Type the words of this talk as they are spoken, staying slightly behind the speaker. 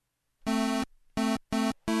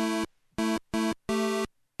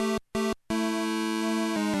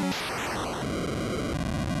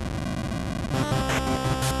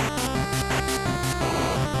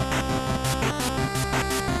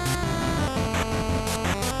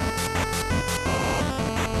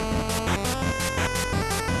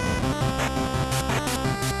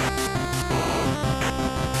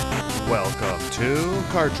to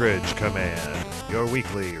Cartridge Command, your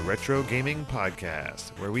weekly retro gaming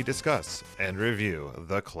podcast where we discuss and review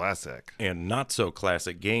the classic and not so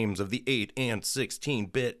classic games of the 8 and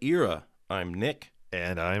 16-bit era. I'm Nick.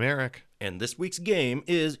 And I'm Eric. And this week's game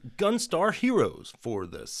is Gunstar Heroes for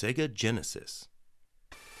the Sega Genesis.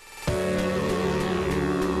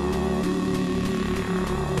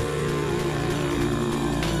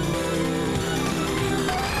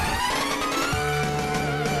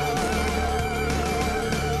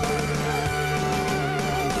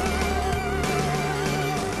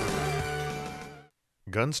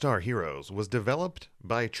 Gunstar Heroes was developed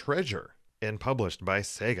by Treasure and published by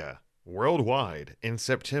Sega worldwide in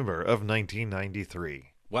September of 1993.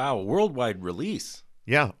 Wow, worldwide release.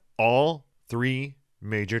 Yeah, all three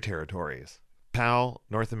major territories: PAL,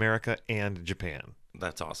 North America, and Japan.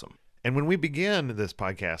 That's awesome. And when we began this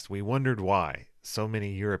podcast, we wondered why so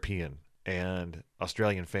many European and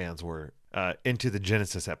Australian fans were into the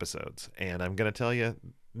Genesis episodes. And I'm going to tell you,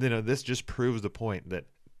 this just proves the point that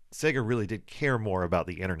Sega really did care more about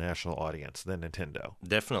the international audience than Nintendo.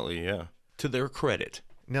 Definitely, yeah. To their credit.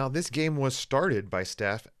 Now, this game was started by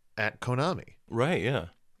staff at Konami. Right, yeah.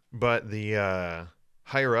 But the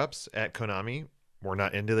higher-ups at Konami were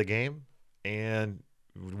not into the game and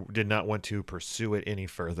did not want to pursue it any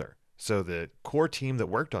further. So the core team that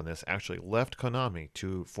worked on this actually left Konami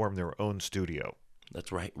to form their own studio.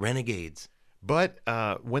 That's right, Renegades. But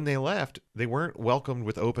when they left, they weren't welcomed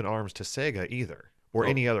with open arms to Sega either, or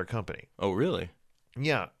any other company. Oh, really?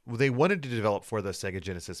 Yeah, they wanted to develop for the Sega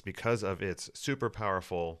Genesis because of its super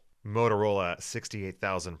powerful Motorola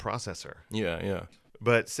 68000 processor. Yeah.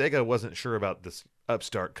 But Sega wasn't sure about this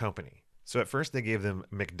upstart company. So at first they gave them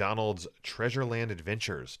McDonald's Treasureland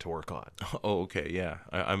Adventures to work on. Oh, okay, yeah.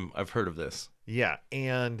 I've heard of this. Yeah,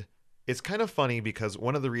 and it's kind of funny because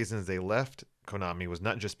one of the reasons they left Konami was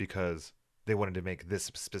not just because they wanted to make this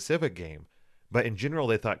specific game, but in general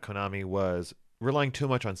they thought Konami was relying too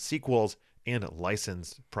much on sequels and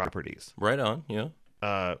licensed properties. Right on,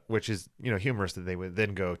 yeah. Which is, humorous that they would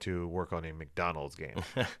then go to work on a McDonald's game.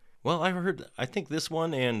 Well, I think this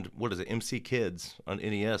one and, MC Kids on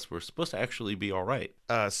NES were supposed to actually be all right.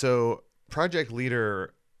 So project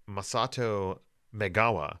leader Masato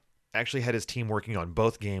Megawa actually had his team working on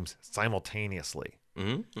both games simultaneously.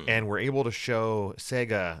 Mm-hmm. And were able to show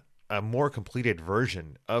Sega a more completed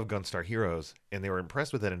version of Gunstar Heroes, and they were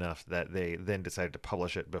impressed with it enough that they then decided to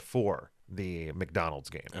publish it before the McDonald's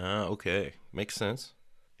game. Okay. Makes sense.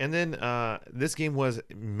 And then this game was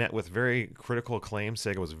met with very critical acclaim.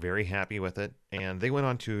 Sega was very happy with it, and they went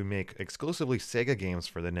on to make exclusively Sega games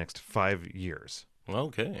for the next 5 years.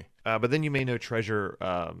 Okay. But then you may know Treasure,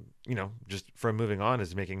 just from moving on,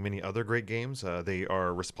 is making many other great games. They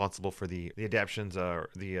are responsible for the adaptations,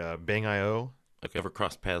 the Bang.io. I've never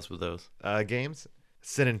crossed paths with those. Games.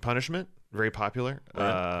 Sin and Punishment, very popular.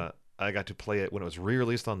 Right. I got to play it when it was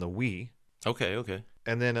re-released on the Wii. Okay.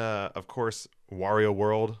 And then, of course, Wario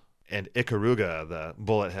World and Ikaruga, the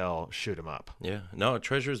bullet hell shoot 'em up. Yeah. No,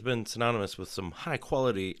 Treasure's been synonymous with some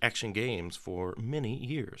high-quality action games for many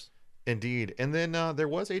years. Indeed. And then there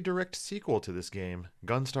was a direct sequel to this game,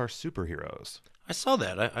 Gunstar Super Heroes. I saw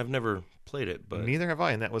that. I've never played it, but Neither have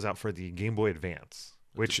I, and that was out for the Game Boy Advance,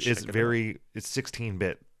 which is it's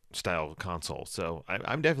 16-bit style console. So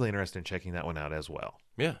I'm definitely interested in checking that one out as well.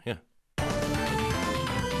 Yeah.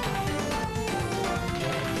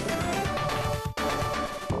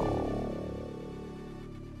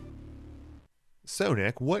 So,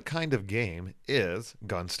 Nick, what kind of game is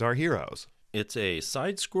Gunstar Heroes? It's a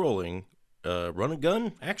side-scrolling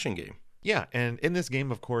run-and-gun action game. Yeah, and in this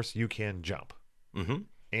game, of course, you can jump. Mm-hmm.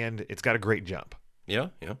 And it's got a great jump. Yeah.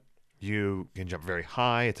 You can jump very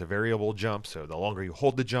high. It's a variable jump, so the longer you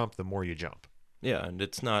hold the jump, the more you jump. Yeah, and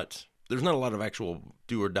there's not a lot of actual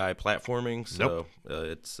do-or-die platforming, so Nope.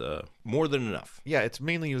 It's more than enough. Yeah, it's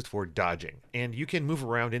mainly used for dodging, and you can move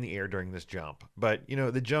around in the air during this jump. But,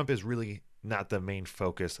 the jump is really not the main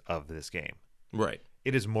focus of this game. Right.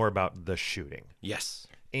 It is more about the shooting. Yes.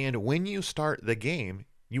 And when you start the game,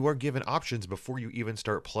 you are given options before you even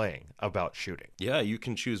start playing about shooting. Yeah, you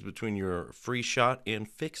can choose between your free shot and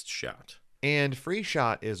fixed shot. And free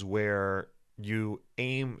shot is where you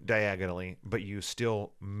aim diagonally, but you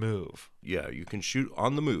still move. Yeah, you can shoot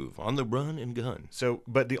on the move, on the run and gun. So,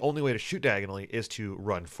 but the only way to shoot diagonally is to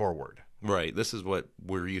run forward. Right. This is what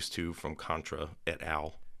we're used to from Contra et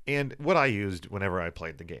al. And what I used whenever I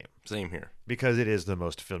played the game. Same here. Because it is the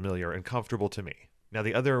most familiar and comfortable to me. Now,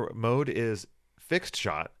 the other mode is fixed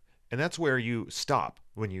shot, and that's where you stop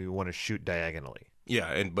when you want to shoot diagonally.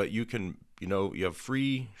 Yeah, but you can, you have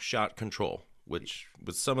free shot control, which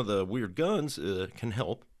with some of the weird guns can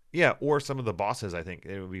help. Yeah, or some of the bosses, I think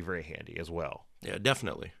it would be very handy as well. Yeah,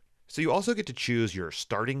 definitely. So you also get to choose your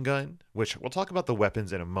starting gun, which we'll talk about the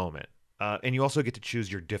weapons in a moment. And you also get to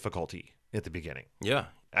choose your difficulty at the beginning. Yeah,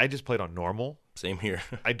 I just played on normal. same here.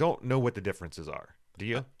 I don't know what the differences are. Do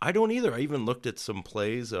you? I don't either. I even looked at some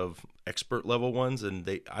plays of expert level ones,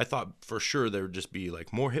 and I thought for sure there would just be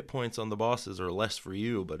like more hit points on the bosses or less for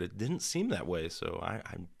you, but it didn't seem that way, so I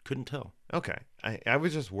couldn't tell. Okay. I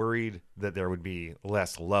was just worried that there would be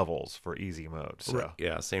less levels for easy mode. So,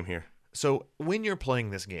 Yeah, same here. so when you're playing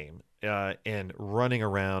this game and running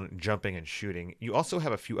around, jumping and shooting, you also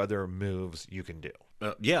have a few other moves you can do,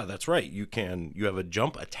 Yeah, that's right. You have a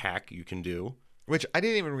jump attack you can do. which I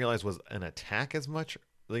didn't even realize was an attack as much,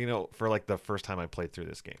 for like the first time I played through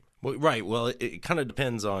this game. Well, right. Well, it kind of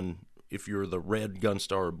depends on if you're the red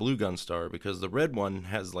Gunstar or blue Gunstar, because the red one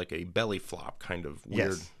has like a belly flop kind of weird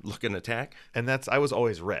Yes. looking attack. And I was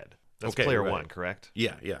always red. That's Okay, player right. one, correct?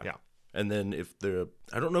 Yeah. Yeah. And then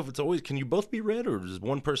I don't know if it's always, can you both be red or does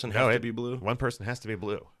one person have to be blue? One person has to be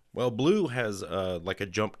blue. Well, blue has like a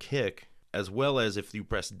jump kick, as well as if you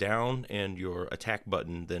press down and your attack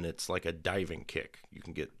button, then it's like a diving kick.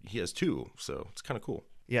 He has two, so it's kind of cool.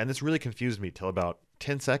 Yeah, and this really confused me till about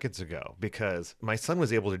 10 seconds ago because my son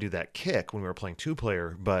was able to do that kick when we were playing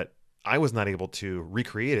two-player, but I was not able to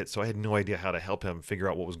recreate it, so I had no idea how to help him figure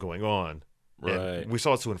out what was going on. Right. And we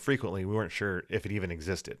saw it so infrequently, we weren't sure if it even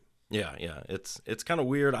existed. Yeah. It's kind of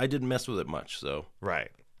weird. I didn't mess with it much, so. Right.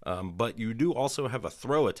 But you do also have a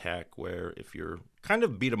throw attack where if you're kind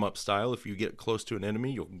of beat 'em up style, if you get close to an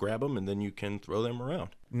enemy, you'll grab them and then you can throw them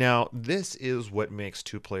around. Now, this is what makes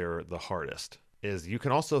two-player the hardest, is you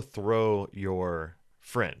can also throw your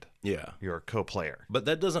friend, Yeah. your co-player. But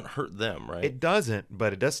that doesn't hurt them, right? It doesn't,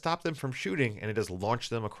 but it does stop them from shooting, and it does launch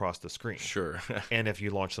them across the screen. Sure. And if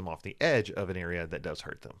you launch them off the edge of an area, that does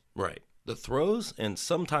hurt them. Right. The throws and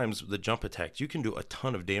sometimes the jump attacks, you can do a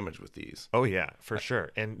ton of damage with these. Oh, yeah, for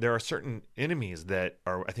sure. And there are certain enemies that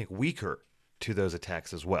are, I think, weaker to those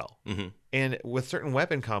attacks as well. Mm-hmm. And with certain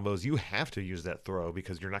weapon combos, you have to use that throw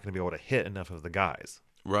because you're not going to be able to hit enough of the guys.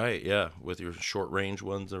 Right, yeah, with your short range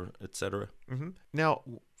ones or etc. Now,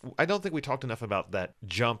 I don't think we talked enough about that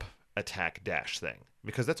jump attack dash thing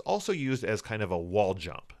because that's also used as kind of a wall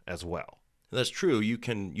jump as well. That's true. You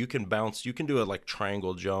can bounce. You can do a like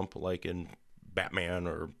triangle jump, like in Batman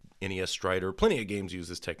or NES Strider. Plenty of games use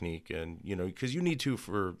this technique, and because you need to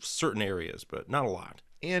for certain areas, but not a lot.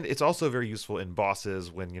 And it's also very useful in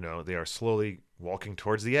bosses when, they are slowly walking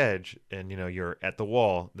towards the edge and, you're at the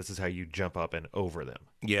wall. This is how you jump up and over them.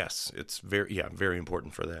 Yes, it's very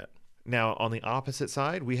important for that. Now, on the opposite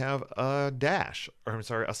side, we have a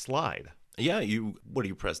a slide. Yeah, you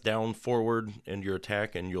press down forward in your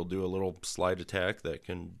attack, and you'll do a little slide attack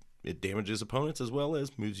it damages opponents as well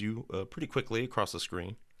as moves you pretty quickly across the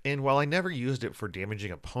screen. And while I never used it for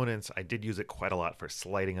damaging opponents, I did use it quite a lot for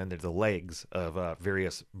sliding under the legs of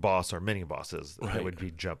various boss or mini bosses that Right. would be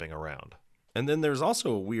jumping around. And then there's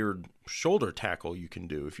also a weird shoulder tackle you can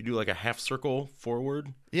do if you do like a half circle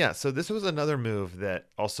forward. Yeah, so this was another move that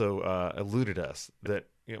also eluded us that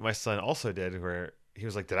my son also did, where he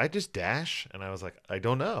was like, "Did I just dash?" And I was like, "I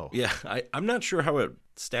don't know." Yeah, I'm not sure how it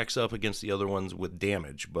stacks up against the other ones with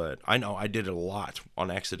damage, but I know I did it a lot on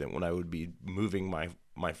accident when I would be moving my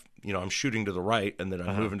I'm shooting to the right and then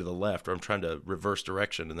I'm moving to the left, or I'm trying to reverse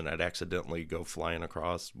direction and then I'd accidentally go flying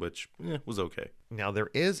across, which was okay. Now, there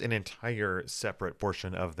is an entire separate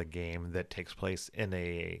portion of the game that takes place in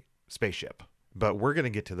a spaceship, but we're going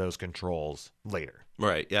to get to those controls later.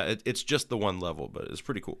 Right, yeah, it's just the one level, but it's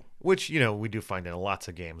pretty cool. Which, we do find in lots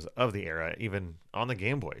of games of the era, even on the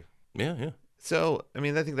Game Boy. Yeah. So, I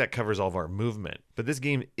think that covers all of our movement. But this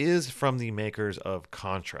game is from the makers of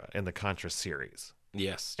Contra and the Contra series.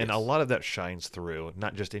 Yes. And a lot of that shines through,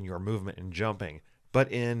 not just in your movement and jumping, but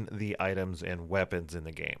in the items and weapons in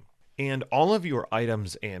the game. And all of your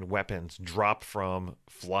items and weapons drop from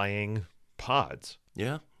flying pods,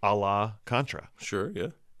 Yeah, a la Contra. sure, yeah.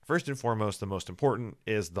 First and foremost, the most important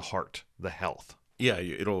is the heart, the health. Yeah,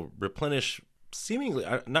 it'll replenish seemingly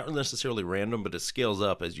not necessarily random, but it scales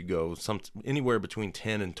up as you go. Anywhere between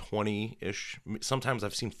 10 and 20-ish. Sometimes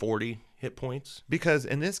I've seen 40 hit points. Because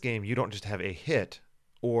in this game, you don't just have a hit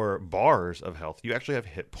or bars of health. You actually have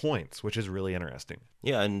hit points, which is really interesting.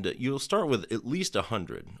 Yeah, and you'll start with at least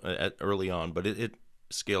 100 early on, but it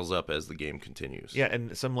scales up as the game continues. Yeah,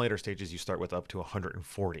 and some later stages, you start with up to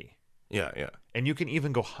 140. Yeah. And you can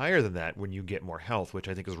even go higher than that when you get more health, which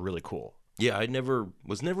I think is really cool. Yeah, I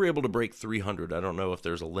was never able to break 300. I don't know if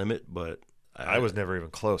there's a limit, but I was never even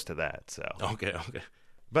close to that. So Okay.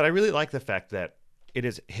 But I really like the fact that it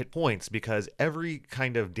is hit points because every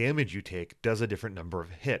kind of damage you take does a different number of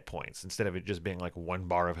hit points instead of it just being like 1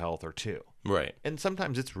 bar of health or 2. Right. And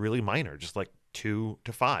sometimes it's really minor, just like 2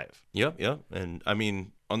 to 5. Yep. And I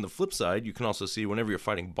mean, on the flip side, you can also see whenever you're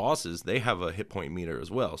fighting bosses, they have a hit point meter as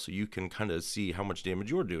well. So you can kind of see how much damage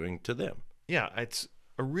you're doing to them. Yeah, it's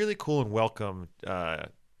a really cool and welcome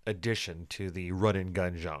addition to the run and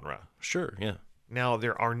gun genre. Sure, yeah. Now,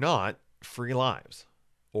 there are not free lives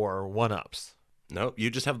or one-ups. No, you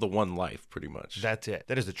just have the one life pretty much. That's it.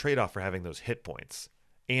 That is the trade-off for having those hit points.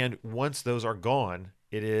 And once those are gone,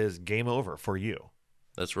 it is game over for you.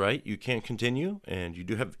 That's right. You can't continue, and you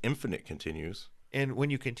do have infinite continues. And when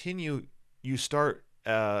you continue, you start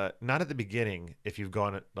not at the beginning if you've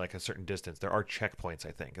gone like a certain distance. There are checkpoints,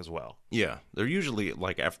 I think, as well. Yeah, they're usually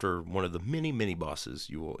like after one of the many, many bosses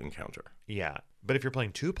you will encounter. Yeah, but if you're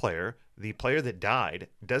playing 2-player, the player that died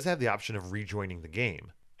does have the option of rejoining the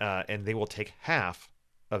game, and they will take half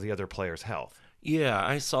of the other player's health. Yeah,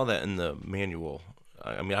 I saw that in the manual.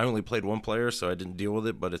 I mean, I only played 1 player, so I didn't deal with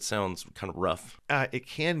it, but it sounds kind of rough. It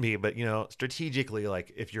can be, but, strategically,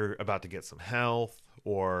 like if you're about to get some health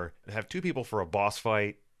or have 2 people for a boss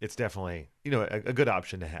fight, it's definitely, a good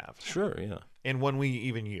option to have. Sure, yeah. And one we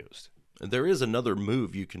even used. There is another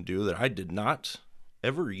move you can do that I did not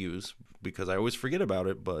ever use because I always forget about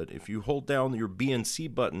it, but if you hold down your B and C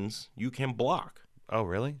buttons, you can block. Oh,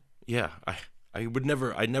 really? Yeah, I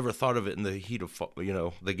never thought of it in the heat of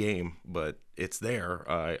the game, but it's there.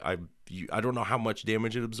 I don't know how much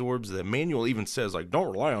damage it absorbs. The manual even says like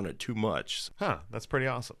don't rely on it too much. Huh, that's pretty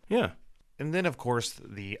awesome. Yeah. And then of course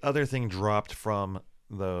the other thing dropped from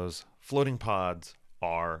those floating pods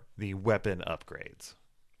are the weapon upgrades.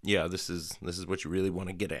 Yeah, this is what you really want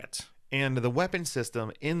to get at. And the weapon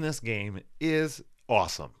system in this game is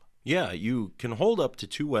awesome. Yeah, you can hold up to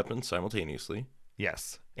 2 weapons simultaneously.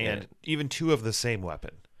 Yes, and even 2 of the same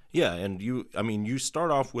weapon. Yeah, and you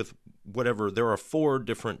start off with whatever. There are 4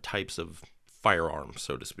 different types of firearms,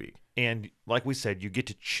 so to speak. And like we said, you get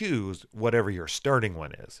to choose whatever your starting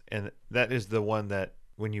one is. And that is the one that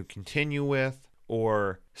when you continue with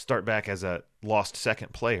or start back as a lost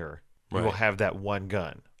second player, you will have that one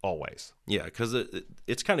gun always. Yeah, because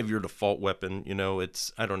it's kind of your default weapon.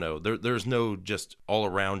 It's, I don't know. There's no just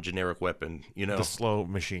all-around generic weapon, The slow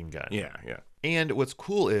machine gun. Yeah. And what's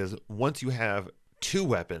cool is once you have 2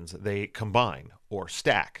 weapons, they combine or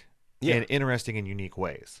stack in interesting and unique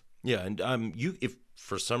ways. Yeah, and if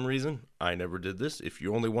for some reason, I never did this, if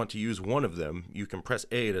you only want to use one of them, you can press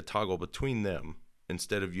A to toggle between them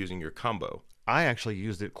instead of using your combo. I actually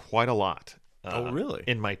used it quite a lot. Oh, really?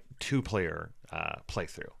 In my 2-player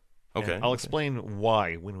playthrough. Okay. And I'll explain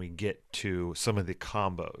why when we get to some of the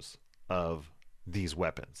combos of these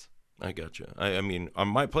weapons. I gotcha. I mean, on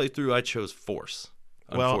my playthrough, I chose Force,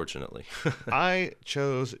 unfortunately. I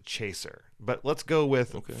chose Chaser, but let's go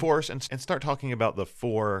with Force and start talking about the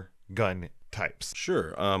 4 gun types.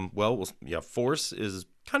 Sure. Force is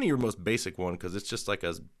kind of your most basic one because it's just like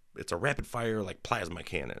it's a rapid fire like plasma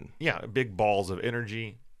cannon. Yeah, big balls of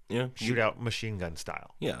energy. Yeah, shoot out machine gun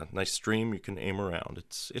style. Yeah, nice stream. You can aim around.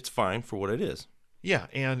 It's fine for what it is. Yeah,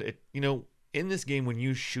 and in this game when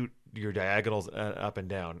you shoot your diagonals up and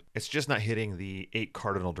down, it's just not hitting the 8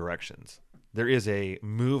 cardinal directions. There is a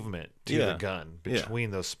movement to the gun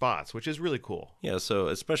between those spots, which is really cool. Yeah, so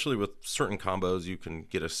especially with certain combos, you can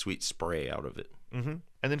get a sweet spray out of it. Mm-hmm.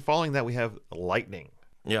 And then following that, we have lightning.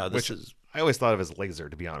 Yeah, I always thought of as laser,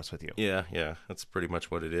 to be honest with you. Yeah, that's pretty much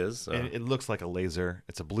what it is. And it looks like a laser.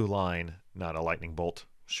 It's a blue line, not a lightning bolt.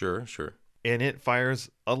 Sure. And it fires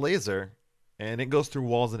a laser, and it goes through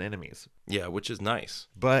walls and enemies. Yeah, which is nice.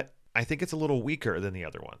 But I think it's a little weaker than the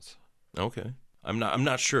other ones. Okay. I'm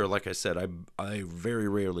not sure. Like I said, I very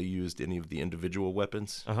rarely used any of the individual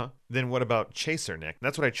weapons. Then what about Chaser, Nick?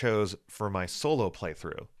 That's what I chose for my solo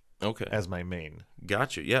playthrough. Okay. As my main.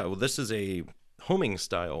 Gotcha. Yeah. Well, this is a homing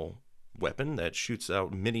style weapon that shoots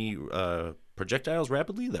out many projectiles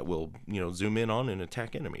rapidly that will zoom in on and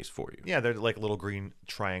attack enemies for you. Yeah, they're like little green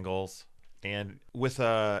triangles. And with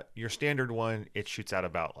your standard one, it shoots out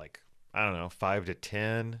about 5 to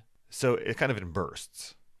 10. So it kind of in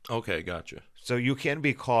bursts. Okay, gotcha. So you can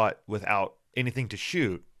be caught without anything to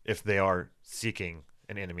shoot if they are seeking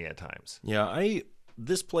an enemy at times. Yeah,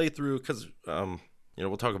 this playthrough, because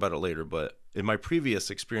we'll talk about it later, but in my previous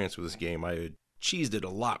experience with this game, I had cheesed it a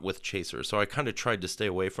lot with Chaser, so I kind of tried to stay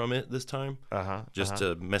away from it this time, just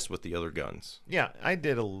to mess with the other guns. Yeah, I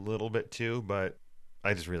did a little bit too, but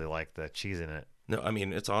I just really like the cheese in it. No, I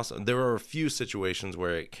mean, it's awesome. There are a few situations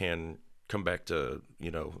where it can come back to,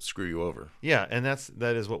 screw you over. Yeah, and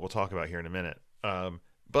that is what we'll talk about here in a minute.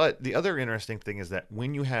 But the other interesting thing is that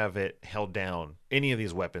when you have it held down, any of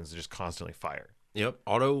these weapons just constantly fire. Yep,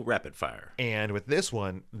 auto rapid fire. And with this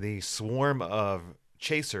one, the swarm of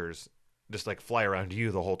chasers just like fly around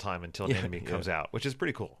you the whole time until an enemy comes out, which is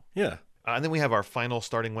pretty cool. Yeah. And then we have our final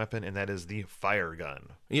starting weapon, and that is the fire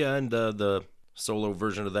gun. Yeah, and the solo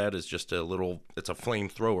version of that is just it's a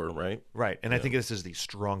flamethrower, right? Right, and I think this is the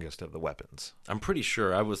strongest of the weapons. I'm pretty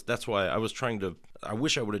sure that's why I was trying to, I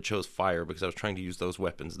wish I would have chose fire because I was trying to use those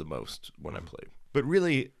weapons the most when I played. But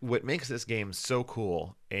really, what makes this game so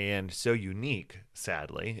cool and so unique,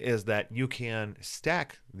 sadly, is that you can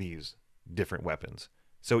stack these different weapons.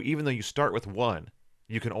 So even though you start with one,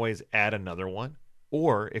 you can always add another one,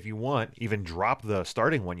 or if you want, even drop the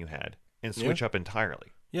starting one you had and switch up entirely.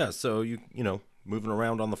 Yeah, so you know, moving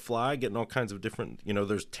around on the fly, getting all kinds of different, you know,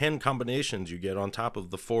 there's 10 combinations you get on top of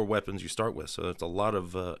the 4 weapons you start with. So it's a lot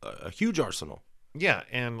of, a huge arsenal. Yeah,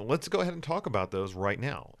 and let's go ahead and talk about those right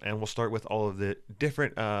now. And we'll start with all of the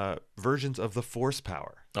different versions of the force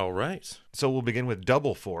power. All right. So we'll begin with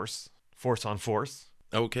double force, force on force.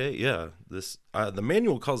 Okay, yeah. This the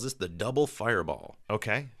manual calls this the double fireball.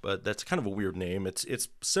 Okay. But that's kind of a weird name. It's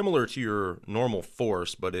similar to your normal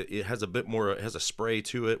force, but it has a bit more. It has a spray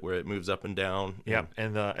to it where it moves up and down. Yeah,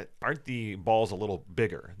 and aren't the balls a little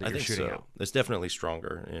bigger that I you're think shooting so. out? It's definitely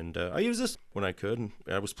stronger, and I used this when I could, and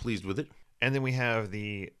I was pleased with it. And then we have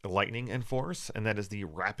the lightning and force, and that is the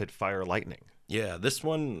rapid fire lightning. Yeah, this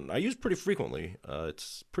one I use pretty frequently.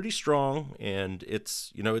 It's pretty strong, and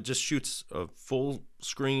it's, you know, it just shoots a full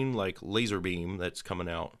screen like laser beam that's coming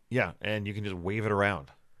out. Yeah, and you can just wave it around.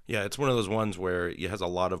 Yeah, it's one of those ones where it has a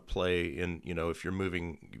lot of play in, you know, if you're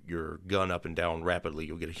moving your gun up and down rapidly,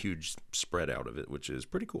 you'll get a huge spread out of it, which is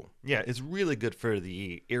pretty cool. Yeah, it's really good for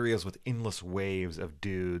the areas with endless waves of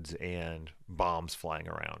dudes and bombs flying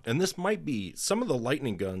around. And this might be, some of the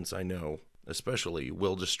lightning guns I know, especially,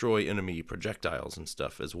 will destroy enemy projectiles and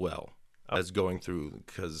stuff as well as going through,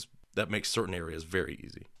 because that makes certain areas very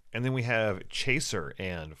easy. And then we have chaser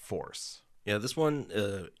and force. Yeah, this one,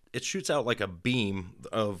 it shoots out like a beam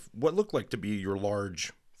of what look like to be your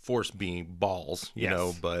large force beam balls, you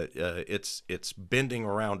know, but it's bending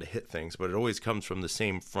around to hit things, but it always comes from the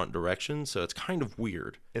same front direction, so it's kind of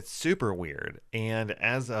weird. It's super weird. And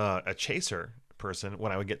as a chaser person,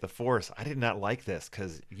 when I would get the force, I did not like this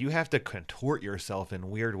because you have to contort yourself in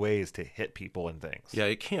weird ways to hit people and things. Yeah,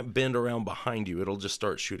 it can't bend around behind you. It'll just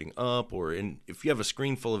start shooting up, or if you have a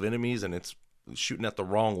screen full of enemies and it's shooting at the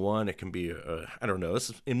wrong one, it can be I don't know.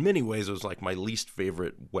 In many ways, it was like my least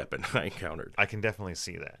favorite weapon I encountered. I can definitely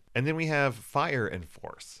see that. And then we have fire and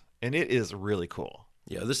force, and it is really cool.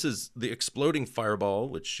 Yeah, this is the exploding fireball,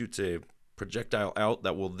 which shoots a projectile out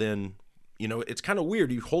that will then, you know, it's kind of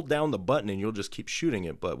weird. You hold down the button and you'll just keep shooting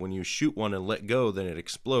it, but when you shoot one and let go, then it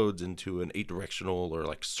explodes into an 8-directional or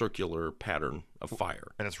like circular pattern of fire.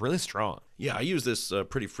 And it's really strong. Yeah, I use this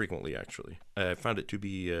pretty frequently, actually. I found it to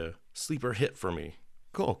be a sleeper hit for me.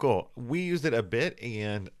 Cool, cool. We used it a bit,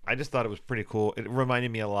 and I just thought it was pretty cool. It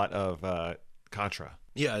reminded me a lot of Contra.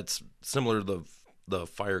 Yeah, it's similar to the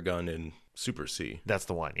fire gun in Super C. That's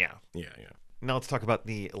the one, yeah. Yeah. Now let's talk about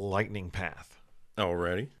the lightning path.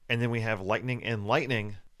 Alrighty. And then we have lightning,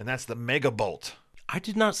 and that's the Mega Bolt. I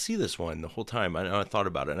did not see this one the whole time. I thought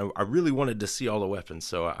about it, and I really wanted to see all the weapons,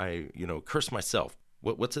 so I cursed myself.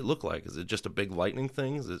 What's it look like? Is it just a big lightning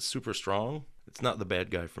thing? Is it super strong? It's not the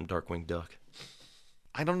bad guy from Darkwing Duck.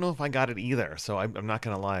 I don't know if I got it either, so I'm not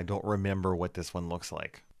going to lie. I don't remember what this one looks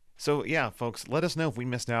like. So yeah, folks, let us know if we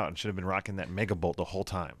missed out and should have been rocking that Mega Bolt the whole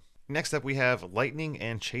time. Next up, we have Lightning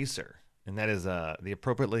and Chaser, and that is the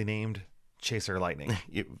appropriately named Chaser Lightning.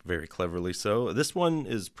 Very cleverly so. This one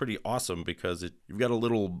is pretty awesome because you've got a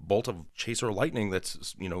little bolt of Chaser Lightning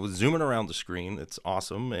that's, you know, zooming around the screen. It's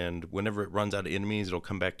awesome, and whenever it runs out of enemies, it'll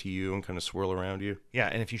come back to you and kind of swirl around you. Yeah,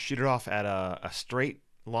 and if you shoot it off at a straight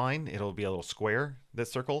line, it'll be a little square that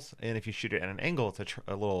circles, and if you shoot it at an angle, it's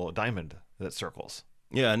a little diamond that circles.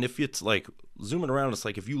 Yeah, and if it's like zooming around, it's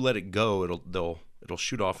like if you let it go, it'll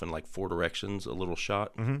shoot off in like 4 directions, a little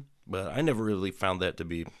shot. Mm-hmm. But I never really found that to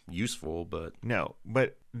be useful. But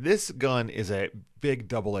this gun is a big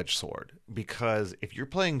double-edged sword, because if you're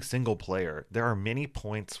playing single player, there are many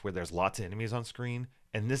points where there's lots of enemies on screen,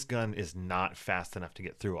 and this gun is not fast enough to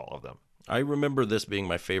get through all of them. I remember this being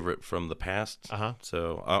my favorite from the past. Uh-huh.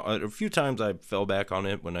 So a few times I fell back on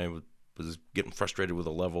it when I was getting frustrated with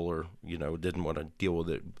a level, or, you know, didn't want to deal with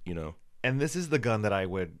it, you know. And this is the gun that I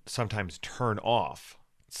would sometimes turn off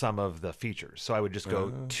some of the features. So I would just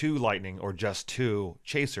go to Lightning or just to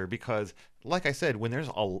Chaser, because like I said, when there's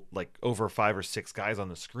all like over 5 or 6 guys on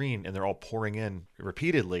the screen and they're all pouring in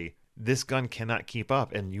repeatedly, this gun cannot keep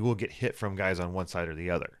up, and you will get hit from guys on one side or the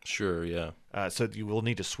other. Sure, yeah. So you will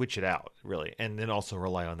need to switch it out, really, and then also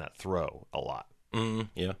rely on that throw a lot.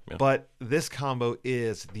 Yeah. But this combo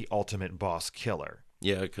is the ultimate boss killer.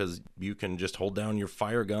 Yeah, because you can just hold down your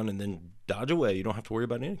fire gun and then dodge away. You don't have to worry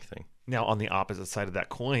about anything. Now, on the opposite side of that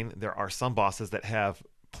coin, there are some bosses that have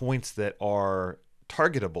points that are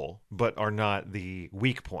targetable, but are not the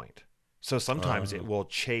weak point. So sometimes it will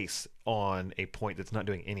chase on a point that's not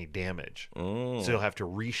doing any damage. So you'll have to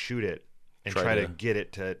reshoot it and try to get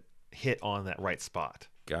it to hit on that right spot.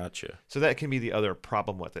 Gotcha. So that can be the other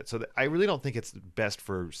problem with it. So I really don't think it's best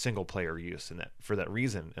for single player use for that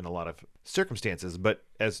reason in a lot of circumstances. But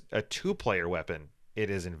as a 2-player weapon,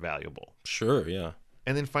 it is invaluable. Sure, yeah.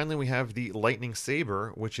 And then finally we have the lightning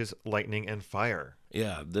saber, which is lightning and fire.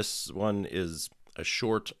 Yeah, this one is a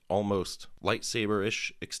short, almost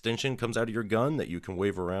lightsaber-ish extension comes out of your gun that you can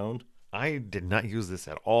wave around. I did not use this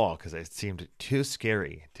at all because it seemed too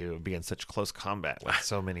scary to be in such close combat with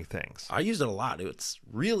so many things. I used it a lot. It's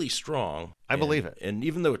really strong. I believe it. And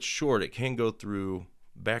even though it's short, it can go through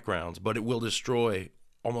backgrounds, but it will destroy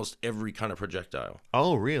almost every kind of projectile.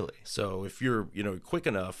 Oh, really? So if you're, quick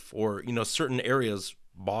enough, or, certain areas,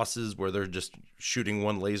 bosses where they're just shooting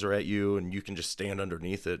one laser at you and you can just stand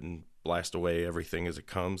underneath it and blast away everything as it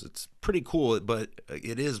comes. It's pretty cool, but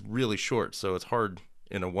it is really short, so it's hard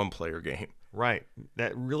in a 1-player game. Right.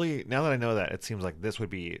 That really, now that I know that, it seems like this would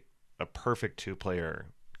be a perfect 2-player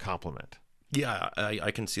complement. Yeah,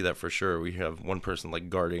 I can see that for sure. We have one person like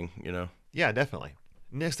guarding, Yeah, definitely.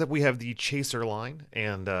 Next up, we have the Chaser line,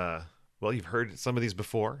 and well, you've heard some of these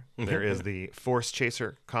before. There is the Force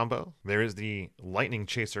Chaser combo. There is the Lightning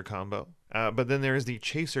Chaser combo. But then there is the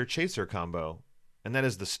Chaser Chaser combo, and that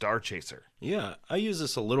is the Star Chaser. Yeah, I use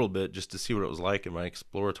this a little bit just to see what it was like in my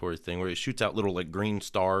exploratory thing, where it shoots out little like green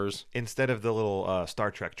stars instead of the little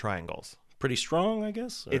Star Trek triangles. Pretty strong, I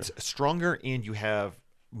guess? Or? It's stronger, and you have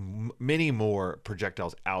many more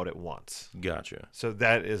projectiles out at once. Gotcha. So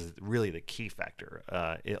that is really the key factor.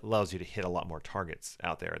 It allows you to hit a lot more targets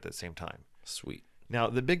out there at the same time. Sweet. Now,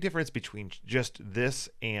 the big difference between just this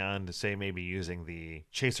and, say, maybe using the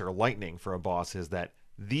Chaser Lightning for a boss is that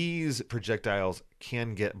these projectiles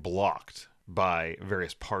can get blocked by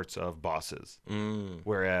various parts of bosses,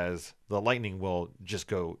 whereas the Lightning will just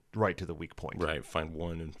go right to the weak point. Right, find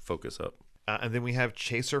one and focus up. And then we have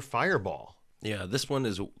Chaser Fireball. Yeah, this one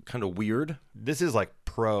is kind of weird. This is like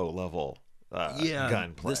pro level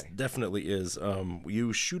gunplay. This definitely is.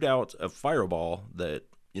 You shoot out a fireball that,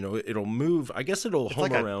 it'll move. I guess it'll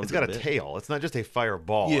home around. It's got a tail. It's not just a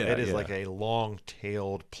fireball. Yeah, it is like a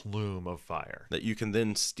long-tailed plume of fire that you can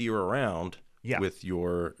then steer around with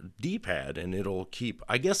your D-pad, and it'll keep.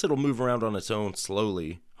 I guess it'll move around on its own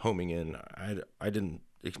slowly, homing in. I didn't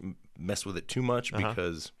mess with it too much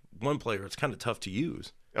because 1-player, it's kind of tough to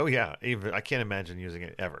use. Oh yeah, I can't imagine using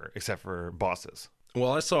it ever, except for bosses.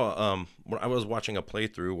 Well, I saw when I was watching a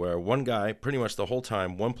playthrough where one guy, pretty much the whole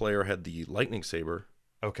time, 1-player had the lightning saber.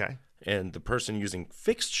 Okay. And the person using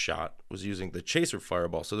fixed shot was using the chaser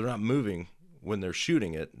fireball, so they're not moving when they're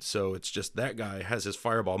shooting it. So it's just that guy has his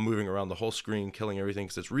fireball moving around the whole screen, killing everything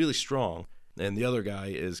because it's really strong. And the other guy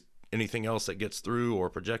is anything else that gets through or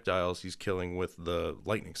projectiles he's killing with the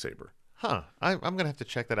lightning saber. Huh. I'm going to have to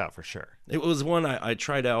check that out for sure. It was one I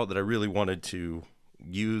tried out that I really wanted to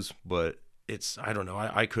use, but I don't know.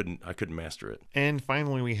 I couldn't master it. And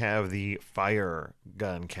finally, we have the fire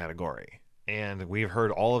gun category. And we've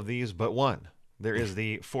heard all of these but one. There is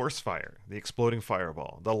the Force Fire, the Exploding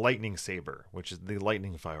Fireball, the Lightning Saber, which is the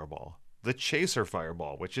Lightning Fireball, the Chaser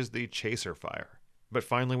Fireball, which is the Chaser Fire. But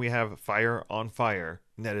finally, we have Fire on Fire,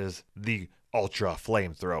 and that is the Ultra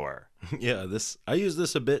Flamethrower. Yeah, I use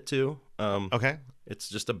this a bit too. Okay. It's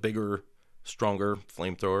just a bigger, stronger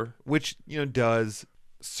flamethrower. Which, does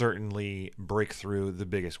certainly break through the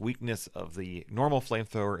biggest weakness of the normal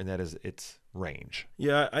flamethrower, and that is its range.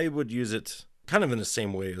 Yeah, I would use it kind of in the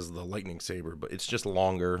same way as the lightning saber, but it's just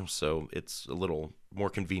longer, so it's a little more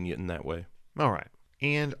convenient in that way. All right.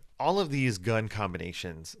 And all of these gun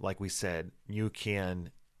combinations, like we said, you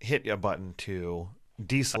can hit a button to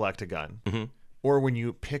deselect a gun, or when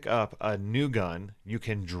you pick up a new gun, you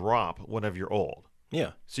can drop one of your old.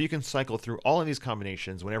 Yeah. So you can cycle through all of these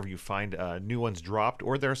combinations whenever you find new ones dropped,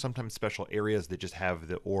 or there are sometimes special areas that just have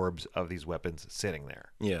the orbs of these weapons sitting there.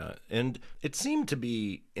 Yeah, and it seemed to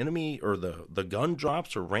be enemy or the gun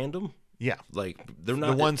drops are random. Yeah. Like they're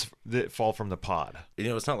not the ones that fall from the pod.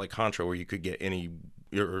 It's not like Contra where you could get any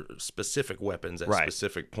your specific weapons at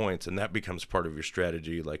specific points, and that becomes part of your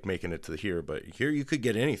strategy, like making it to here. But here you could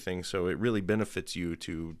get anything, so it really benefits you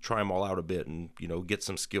to try them all out a bit and get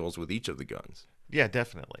some skills with each of the guns. Yeah,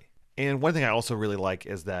 definitely. And one thing I also really like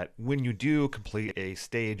is that when you do complete a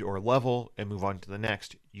stage or level and move on to the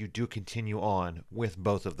next, you do continue on with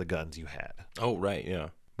both of the guns you had. Oh, right, yeah.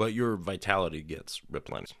 But your vitality gets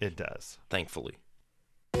replenished, It does. thankfully.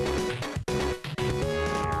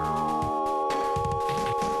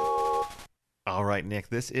 All right, Nick,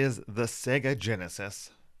 this is the Sega Genesis,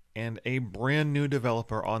 and a brand new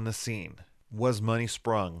developer on the scene. Was money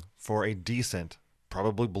sprung for a decent,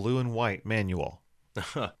 probably blue and white manual?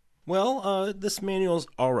 Well, this manual's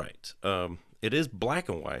all right. It is black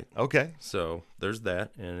and white, Okay. so there's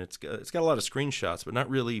that, and it's got a lot of screenshots, but not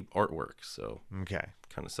really artwork, so Okay.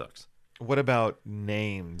 kind of sucks. What about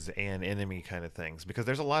names and enemy kind of things? Because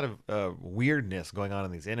there's a lot of weirdness going on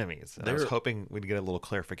in these enemies. And I was There- hoping we'd get a little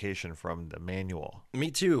clarification from the manual.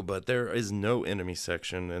 Me too, but there is no enemy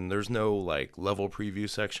section, and there's no like level preview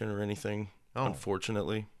section or anything. Oh.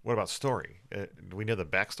 Unfortunately, What about story? Do we know the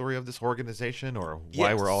backstory of this organization or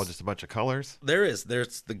why we're all Yes. just a bunch of colors? there's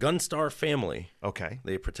the Gunstar family. Okay.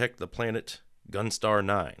 They protect the planet Gunstar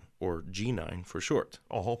 9, or G9 for short.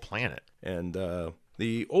 A whole planet. And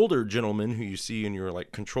the older gentleman who you see in your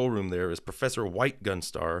like control room there is Professor White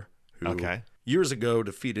Gunstar, who Okay. years ago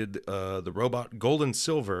defeated the robot Gold and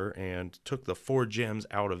Silver and took the 4 gems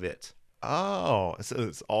out of it. Oh, so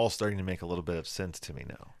it's all starting to make a little bit of sense to me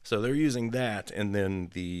now. So they're using that, and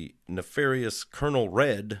then the nefarious Colonel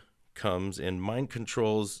Red comes and mind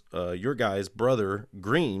controls your guy's brother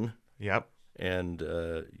Green, Yep. and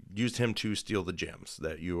used him to steal the gems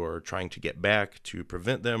that you are trying to get back to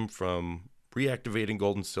prevent them from reactivating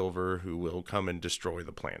Gold and Silver, who will come and destroy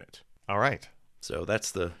the planet. All right. So that's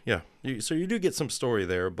so you do get some story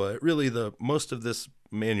there, but really the most of this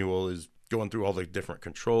manual is going through all the different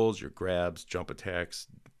controls, your grabs, jump attacks,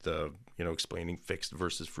 explaining fixed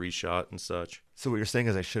versus free shot and such. So what you're saying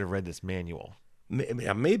is I should have read this manual.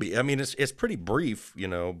 Maybe. I mean, it's pretty brief,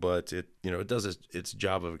 but it does its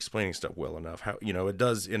job of explaining stuff well enough. How it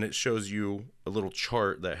does, and it shows you a little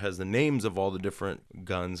chart that has the names of all the different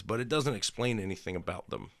guns, but it doesn't explain anything about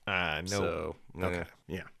them. No. So, Okay.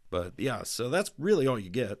 yeah. But yeah, so that's really all you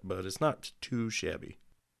get, but it's not too shabby.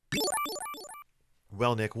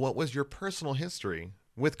 Well, Nick, what was your personal history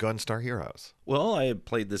with Gunstar Heroes? Well, I had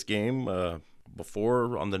played this game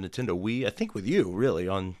before on the Nintendo Wii, I think with you, really,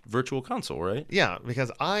 on Virtual Console, right? Yeah,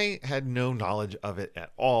 because I had no knowledge of it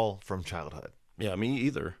at all from childhood. Yeah, me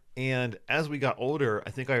either. And as we got older, I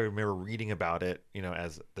think I remember reading about it,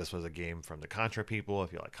 as this was a game from the Contra people.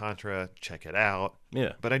 If you like Contra, check it out.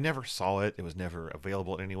 Yeah. But I never saw it. It was never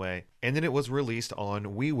available anyway. And then it was released on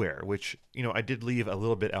WiiWare, which, I did leave a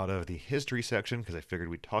little bit out of the history section because I figured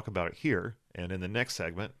we'd talk about it here and in the next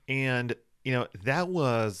segment. And, that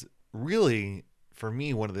was really, for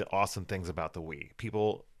me, one of the awesome things about the Wii.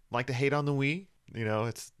 People like to hate on the Wii.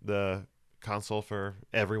 It's the console for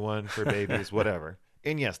everyone, for babies, whatever.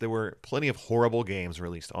 And yes, there were plenty of horrible games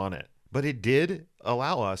released on it, but it did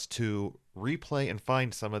allow us to replay and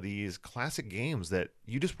find some of these classic games that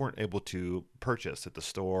you just weren't able to purchase at the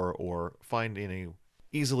store or find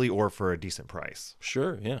easily or for a decent price.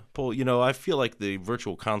 Sure, yeah. Paul, I feel like the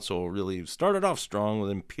Virtual Console really started off strong and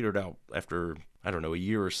then petered out after, I don't know, a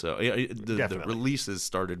year or so. The releases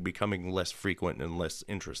started becoming less frequent and less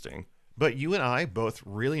interesting. But you and I both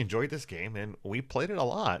really enjoyed this game, and we played it a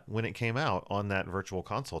lot when it came out on that Virtual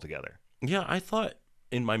Console together. Yeah, I thought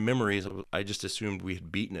in my memories, I just assumed we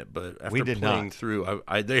had beaten it, but after We did playing not. through,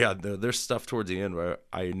 there's stuff towards the end where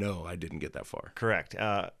I know I didn't get that far. Correct.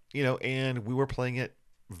 And we were playing it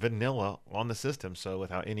vanilla on the system, so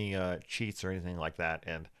without any cheats or anything like that.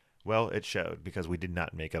 And, well, it showed because we did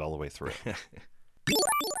not make it all the way through.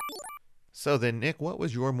 So then, Nick, what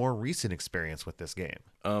was your more recent experience with this game?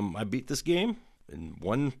 I beat this game in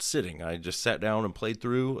one sitting. I just sat down and played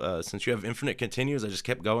through. Since you have infinite continues, I just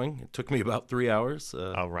kept going. It took me about 3 hours.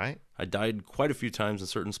 All right. I died quite a few times in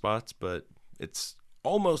certain spots, but it's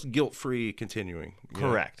almost guilt-free continuing.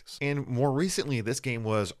 Correct. And more recently, this game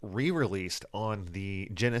was re-released on the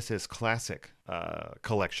Genesis Classic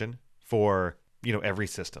collection for, every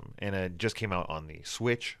system. And it just came out on the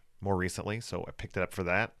Switch more recently, so I picked it up for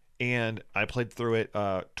that. And I played through it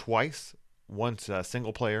twice, once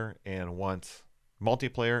single player and once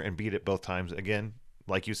multiplayer, and beat it both times. Again,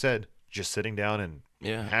 like you said, just sitting down and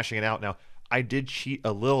hashing it out. Now, I did cheat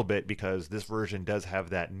a little bit because this version does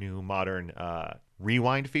have that new modern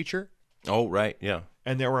rewind feature. Oh, right, yeah.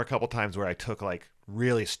 And there were a couple times where I took like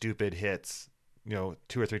really stupid hits, 2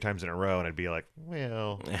 or 3 times in a row, and I'd be like,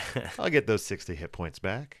 well, I'll get those 60 hit points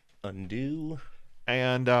back. Undo.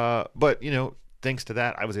 And, but, thanks to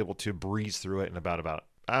that, I was able to breeze through it in about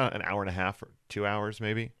an hour and a half or 2 hours,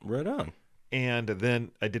 maybe. Right on. And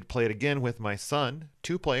then I did play it again with my son,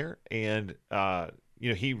 2-player, and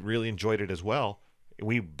he really enjoyed it as well.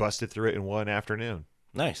 We busted through it in one afternoon.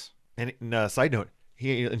 Nice. And side note,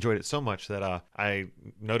 he enjoyed it so much that I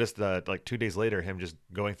noticed that like 2 days later, him just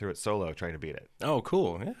going through it solo, trying to beat it. Oh,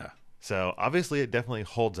 cool. Yeah. So obviously, it definitely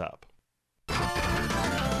holds up.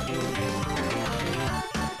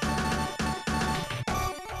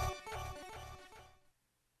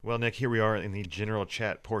 Well, Nick, here we are in the general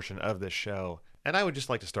chat portion of this show, and I would just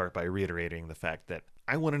like to start by reiterating the fact that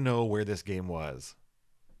I want to know where this game was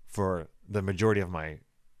for the majority of my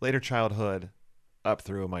later childhood up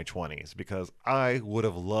through my 20s, because I would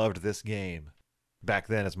have loved this game back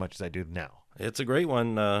then as much as I do now. It's a great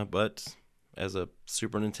one, but as a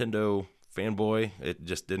Super Nintendo fanboy, it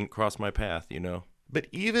just didn't cross my path, you know? But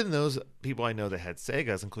even those people I know that had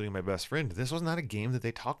Segas, including my best friend, this was not a game that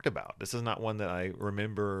they talked about. This is not one that I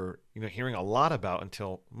remember, hearing a lot about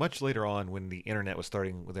until much later on when the internet was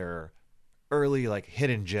starting with their early, like,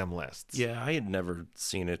 hidden gem lists. Yeah, I had never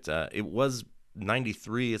seen it. It was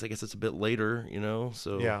 93. I guess it's a bit later,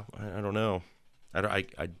 So yeah. I don't know.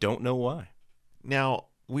 I don't know why. Now,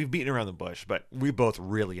 we've beaten around the bush, but we both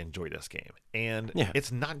really enjoyed this game. And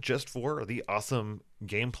It's not just for the awesome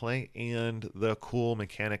gameplay and the cool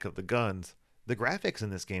mechanic of the guns. The graphics in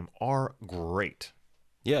this game are great.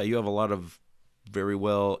 Yeah, you have a lot of very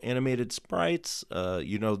well animated sprites.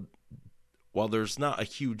 While there's not a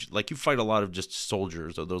huge, you fight a lot of just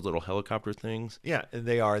soldiers or those little helicopter things. Yeah, and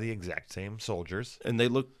they are the exact same soldiers. And they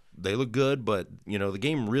look good, but, the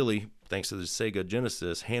game really, thanks to the Sega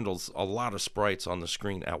Genesis, handles a lot of sprites on the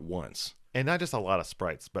screen at once. And not just a lot of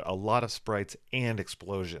sprites, but a lot of sprites and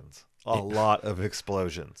explosions. A lot of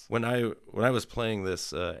explosions. When I was playing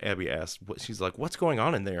this, Abby asked, she's like, "What's going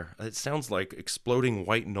on in there? It sounds like exploding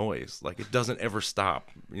white noise. Like it doesn't ever stop.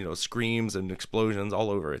 Screams and explosions all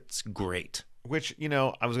over. It's great." Which,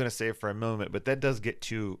 I was going to say for a moment, but that does get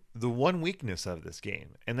to the one weakness of this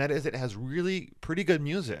game, and that is it has really pretty good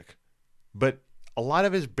music, but a lot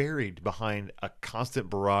of it is buried behind a constant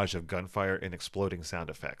barrage of gunfire and exploding sound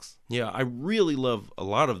effects. Yeah, I really love a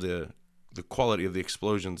lot of the quality of the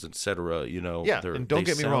explosions, etc. Yeah, and don't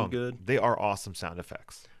get me wrong, good. They are awesome sound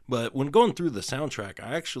effects. But when going through the soundtrack,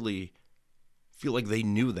 I actually feel like they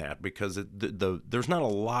knew that because there's not a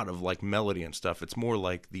lot of like melody and stuff. It's more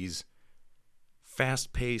like these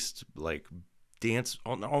fast-paced like dance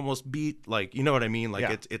almost beat, like you know what I mean?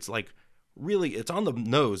 Like it's like really it's on the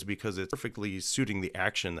nose because it's perfectly suiting the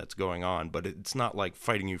action that's going on, but it's not like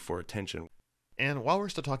fighting you for attention. And while we're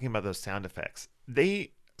still talking about those sound effects,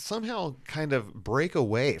 they somehow kind of break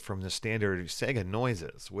away from the standard Sega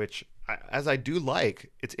noises, which as I do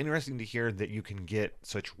like, it's interesting to hear that you can get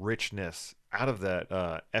such richness out of that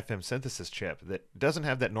FM synthesis chip that doesn't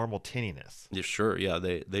have that normal tinniness. Yeah, sure. Yeah,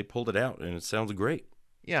 they pulled it out and it sounds great.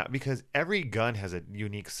 Yeah, because every gun has a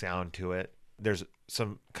unique sound to it. There's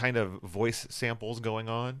some kind of voice samples going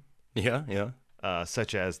on. Yeah.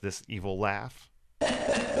 Such as this evil laugh.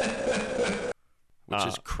 Which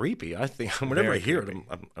is creepy. I think whenever I hear it,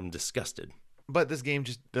 I'm disgusted. But this game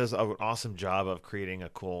just does an awesome job of creating a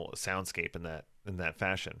cool soundscape in that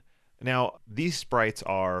fashion. Now, these sprites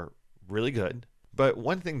are really good, but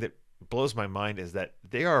one thing that blows my mind is that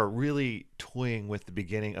they are really toying with the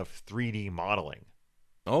beginning of 3D modeling.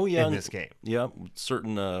 Oh yeah, in this game. Yeah,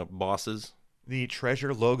 certain bosses. The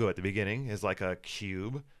treasure logo at the beginning is like a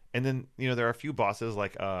cube, and then there are a few bosses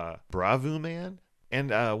like Bravo Man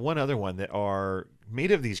and one other one that are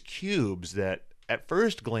made of these cubes that at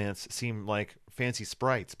first glance seem like fancy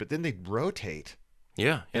sprites, but then they rotate.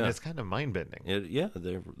 Yeah. And it's kind of mind-bending. Yeah,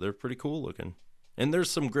 they're pretty cool looking. And there's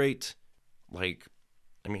some great, I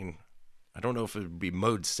don't know if it would be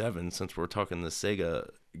Mode 7 since we're talking the Sega.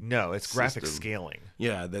 No, it's graphic scaling.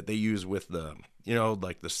 Yeah, that they use with the,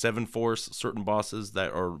 like the 7-Force, certain bosses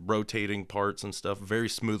that are rotating parts and stuff very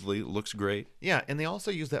smoothly. It looks great. Yeah, and they also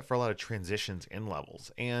use that for a lot of transitions in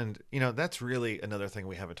levels. And, that's really another thing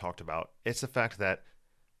we haven't talked about. It's the fact that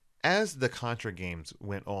as the Contra games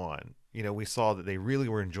went on, we saw that they really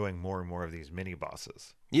were enjoying more and more of these mini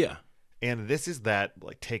bosses. Yeah. And this is that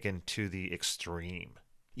taken to the extreme.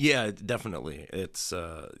 Yeah, definitely. It's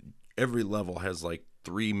every level has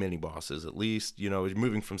 3 mini bosses at least. You're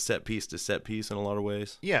moving from set piece to set piece in a lot of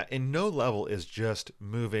ways. Yeah, and no level is just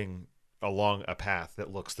moving along a path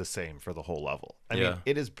that looks the same for the whole level. I mean,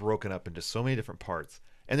 it is broken up into so many different parts.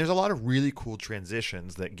 And there's a lot of really cool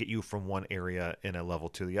transitions that get you from one area in a level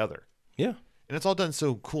to the other. Yeah. And it's all done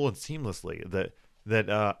so cool and seamlessly that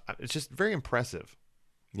it's just very impressive.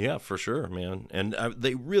 Yeah, for sure, man. And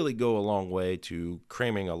they really go a long way to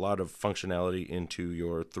cramming a lot of functionality into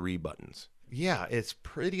your 3 buttons. Yeah, it's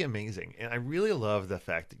pretty amazing, and I really love the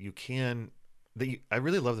fact that you can. I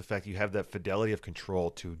really love the fact that you have that fidelity of control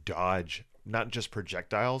to dodge not just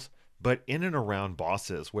projectiles, but in and around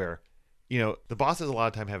bosses. Where, the bosses a lot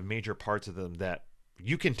of time have major parts of them that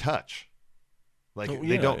you can touch, like Oh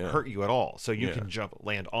they yeah, don't yeah, hurt you at all. So you yeah, can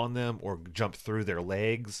land on them, or jump through their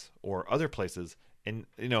legs or other places. And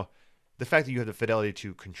the fact that you have the fidelity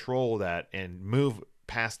to control that and move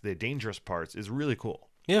past the dangerous parts is really cool.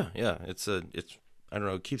 yeah, yeah. It's I don't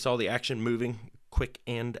know. It keeps all the action moving, quick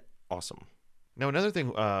and awesome. Now, another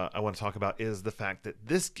thing I want to talk about is the fact that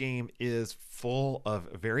this game is full of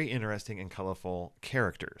very interesting and colorful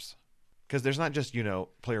characters. Because there's not just,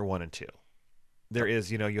 player one and two. There is,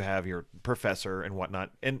 you have your professor and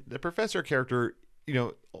whatnot. And the professor character,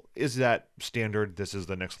 is that standard, this is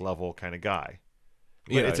the next level kind of guy.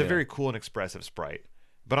 But Yeah, it's a yeah, very cool and expressive sprite.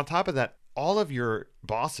 But on top of that, all of your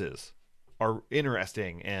bosses are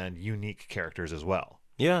interesting and unique characters as well.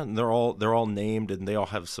 yeah. And they're all named, and they all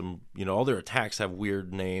have some. All their attacks have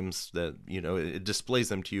weird names that it displays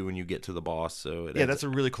them to you when you get to the boss. So Yeah, that's a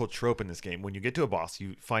really cool trope in this game. When you get to a boss,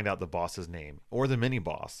 you find out the boss's name or the mini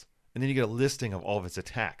boss, and then you get a listing of all of its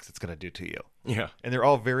attacks it's going to do to you. yeah, And they're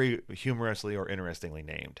all very humorously or interestingly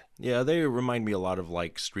named. yeah. They remind me a lot of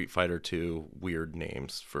like Street Fighter 2 weird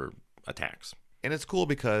names for attacks. And it's cool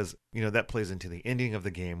because, that plays into the ending of the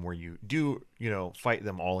game where you do, fight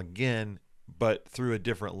them all again, but through a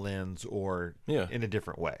different lens or Yeah, in a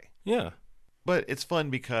different way. yeah, But it's fun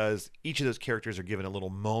because each of those characters are given a little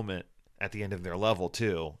moment at the end of their level,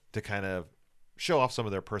 too, to kind of show off some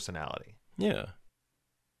of their personality. yeah.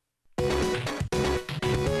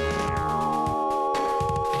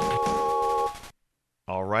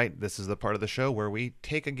 All right, this is the part of the show where we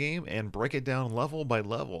take a game and break it down level by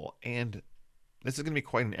level. And this is going to be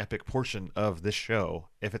quite an epic portion of this show,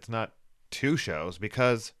 if it's not two shows,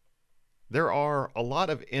 because there are a lot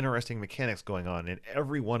of interesting mechanics going on in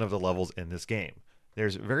every one of the levels in this game.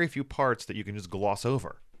 There's very few parts that you can just gloss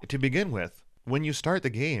over. To begin with, when you start the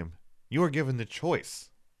game, you are given the choice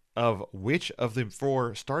of which of the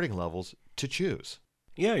 4 starting levels to choose.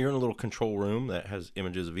 Yeah, you're in a little control room that has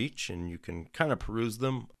images of each, and you can kind of peruse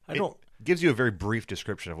them. It gives you a very brief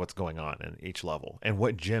description of what's going on in each level and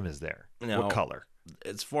what gem is there, Now, what color.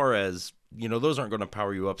 as far as, those aren't going to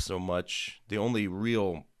power you up so much. The only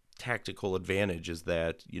real tactical advantage is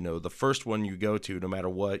that, the first one you go to, no matter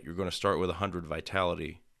what, you're going to start with 100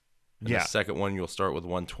 vitality. And Yeah. the second one, you'll start with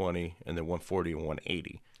 120, and then 140 and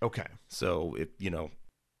 180. Okay. So,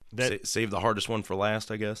 That save the hardest one for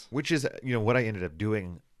last, I guess. which is what I ended up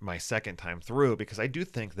doing my second time through, because I do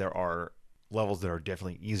think there are levels that are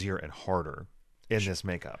definitely easier and harder in this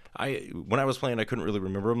makeup. When I was playing, I couldn't really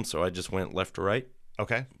remember them, so I just went left to right.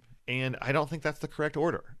 Okay. And I don't think that's the correct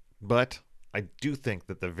order, but I do think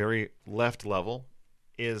that the very left level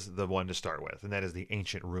is the one to start with, and that is the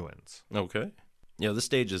Ancient Ruins. Okay. Yeah, this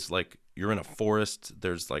stage is like you're in a forest.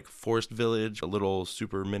 There's like forest village, a little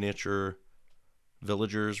super miniature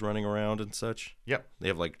villagers running around and such. Yep. They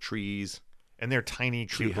have like trees. And they're tiny,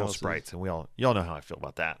 Tree cute little houses. sprites, and y'all know how I feel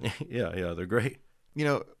about that. Yeah, they're great.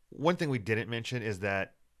 One thing we didn't mention is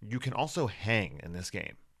that you can also hang in this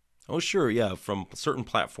game. Oh, sure, yeah. From certain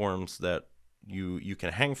platforms that you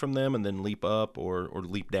can hang from them and then leap up or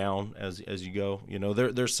leap down as you go.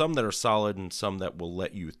 There's some that are solid and some that will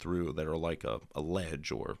let you through that are like a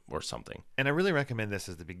ledge or something. And I really recommend this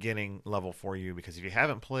as the beginning level for you, because if you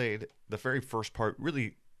haven't played, the very first part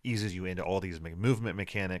really eases you into all these movement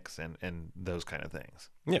mechanics and those kind of things.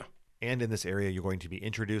 Yeah. And in this area, you're going to be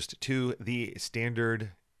introduced to the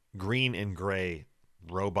standard green and gray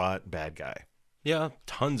robot bad guy. Yeah,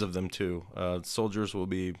 tons of them too. Soldiers will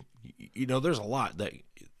be, there's a lot that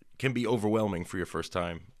can be overwhelming for your first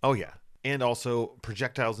time. Oh, yeah. And also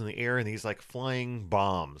projectiles in the air and these like flying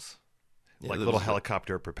bombs, Yeah, like those little are-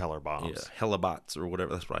 helicopter propeller bombs. Yeah, helibots or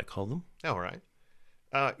whatever. That's what I call them. All right.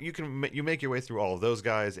 You make your way through all of those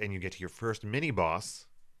guys, and you get to your first mini boss,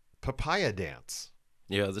 Papaya Dance.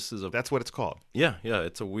 Yeah, this is That's what it's called. yeah.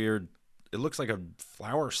 It's a weird. It looks like a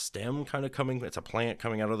flower stem kind of coming. It's a plant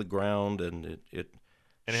coming out of the ground, and it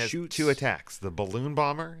And it has shoots 2 attacks: the balloon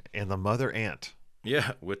bomber and the mother ant.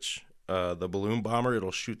 Yeah, which the balloon bomber,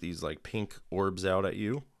 it'll shoot these like pink orbs out at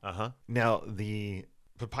you. Now the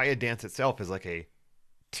Papaya Dance itself is like a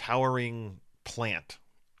towering plant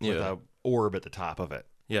with Yeah. a orb at the top of it.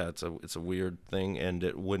 Yeah, it's a weird thing, and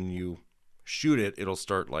when you shoot it, it'll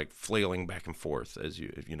start like flailing back and forth as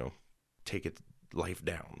you take its life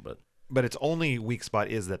down. But its only weak spot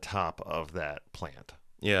is the top of that plant.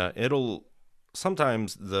 Yeah, it'll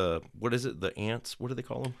sometimes the ants, what do they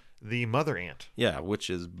call them? the mother ant. Yeah, which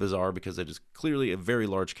is bizarre because it is clearly a very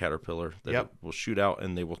large caterpillar that Yep. will shoot out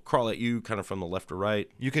and they will crawl at you kind of from the left or right.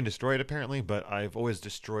 You can destroy it apparently, but I've always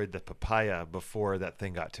destroyed the papaya before that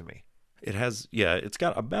thing got to me. It has, yeah, it's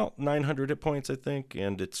got about 900 hit points, I think,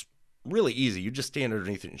 and it's really easy. You just stand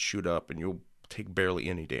underneath it and shoot up, and you'll take barely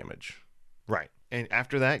any damage. Right. And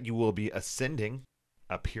after that, you will be ascending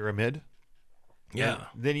a pyramid. Yeah.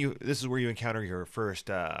 And then this is where you encounter your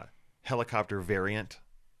first helicopter variant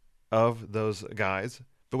of those guys.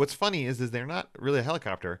 But what's funny is they're not really a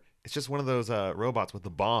helicopter. It's just one of those robots with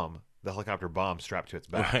the helicopter bomb strapped to its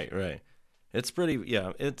back. Right. It's pretty,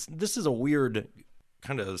 yeah. This is a weird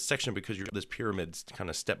kind of section because you're this pyramid's kind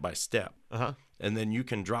of step by step. Uh-huh. And then you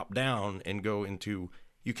can drop down and go into,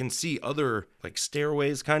 you can see other like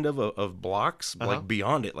stairways kind of blocks like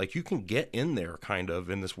beyond it. Like you can get in there kind of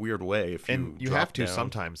in this weird way if and you drop have to down.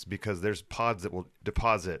 sometimes because there's pods that will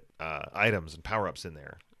deposit items and power-ups in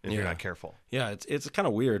there if you're not careful. Yeah, it's kind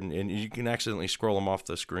of weird, and you can accidentally scroll them off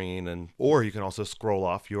the screen. Or you can also scroll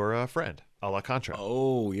off your friend, a la Contra.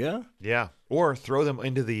 Oh, yeah? Yeah. Or throw them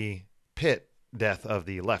into the pit death of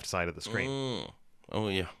the left side of the screen. Oh,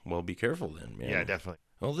 yeah. Well, be careful then, man. Yeah, definitely.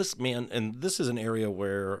 Well, this is an area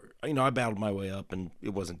where, I battled my way up, and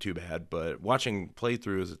it wasn't too bad, but watching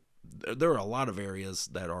playthroughs, there are a lot of areas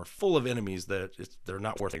that are full of enemies that they're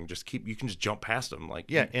not worth it. You can just jump past them. Like,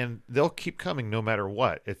 yeah, and they'll keep coming no matter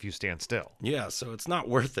what if you stand still. Yeah, so it's not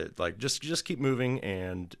worth it. Like, just keep moving,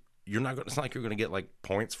 and it's not like you're going to get, like,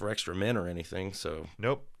 points for extra men or anything, so.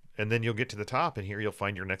 Nope. And then you'll get to the top, and here you'll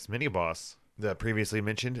find your next mini-boss, the previously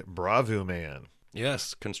mentioned Bravu Man.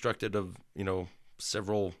 Yes, constructed of,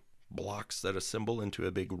 several blocks that assemble into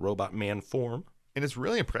a big robot man form. And it's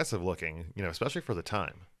really impressive looking, especially for the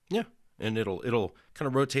time. Yeah, and it'll kind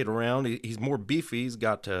of rotate around. He's more beefy. He's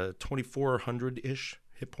got 2,400-ish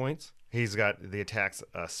hit points. He's got the attacks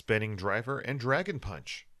Spinning Driver and Dragon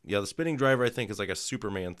Punch. Yeah, the Spinning Driver I think is like a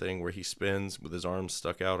Superman thing where he spins with his arms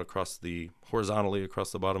stuck out horizontally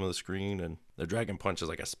across the bottom of the screen, and the Dragon Punch is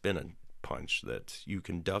like a spinning punch that you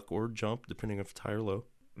can duck or jump depending if it's high or low.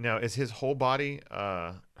 Now, is his whole body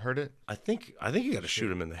hurt it? I think you got to shoot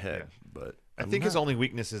him in the head, but I think his only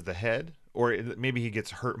weakness is the head, or maybe he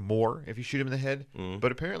gets hurt more if you shoot him in the head.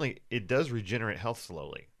 But apparently, it does regenerate health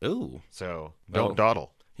slowly. Ooh, so don't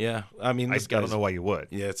dawdle. Yeah, I mean, I don't know why you would.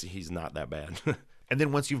 Yeah, he's not that bad. And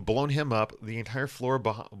then once you've blown him up, the entire floor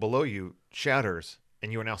below you shatters,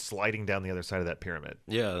 and you are now sliding down the other side of that pyramid.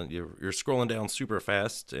 Yeah, you're scrolling down super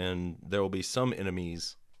fast, and there will be some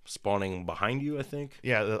enemies spawning behind you, I think.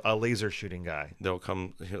 Yeah, a laser shooting guy. They'll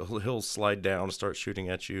come. He'll slide down and start shooting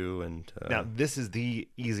at you. And now this is the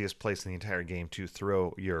easiest place in the entire game to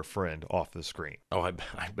throw your friend off the screen. Oh, I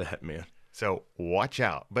bet, man. So watch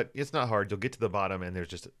out. But it's not hard. You'll get to the bottom, and there's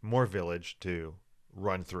just more village to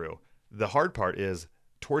run through. The hard part is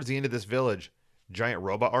towards the end of this village, giant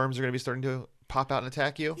robot arms are going to be starting to pop out and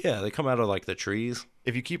attack you. Yeah, they come out of like the trees.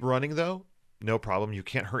 If you keep running, though, no problem. You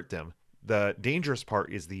can't hurt them. The dangerous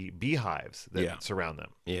part is the beehives that surround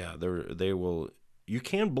them. Yeah, they will. You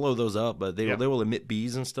can blow those up, but they will emit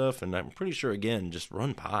bees and stuff. And I'm pretty sure again, just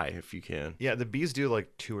run by if you can. Yeah, the bees do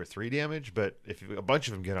like 2 or 3 damage, but if a bunch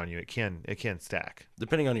of them get on you, it can stack.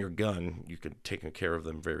 Depending on your gun, you can take care of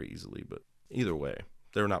them very easily. But either way,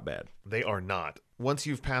 they're not bad. They are not. Once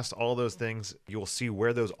you've passed all those things, you'll see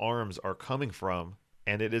where those arms are coming from,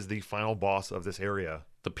 and it is the final boss of this area.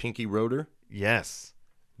 The Pinky Rotor? Yes.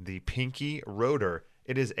 The Pinky Rotor.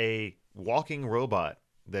 It is a walking robot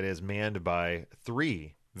that is manned by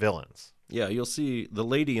 3 villains. Yeah, you'll see the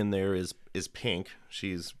lady in there is Pink.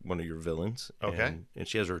 She's one of your villains. Okay. And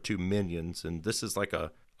she has her 2 minions. And this is like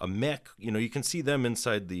a mech. You can see them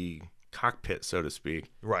inside the cockpit, so to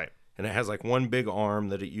speak. Right. And it has like one big arm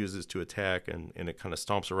that it uses to attack, and it kind of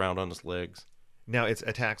stomps around on its legs. Now, its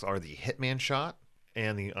attacks are the Hitman Shot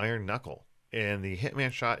and the Iron Knuckle. And the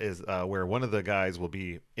Hitman Shot is where one of the guys will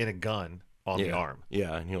be in a gun on the arm.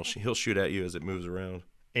 Yeah, and he'll shoot at you as it moves around.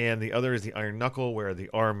 And the other is the Iron Knuckle, where the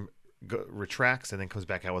arm retracts and then comes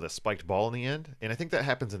back out with a spiked ball in the end. And I think that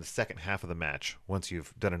happens in the second half of the match once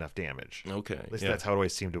you've done enough damage. Okay. At least that's how it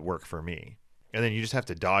always seemed to work for me. And then you just have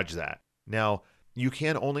to dodge that. Now, you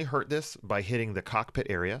can only hurt this by hitting the cockpit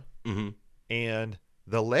area. Mm-hmm. And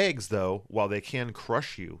the legs, though, while they can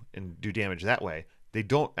crush you and do damage that way, they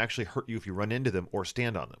don't actually hurt you if you run into them or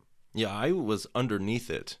stand on them. Yeah, I was underneath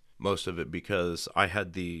it, most of it, because I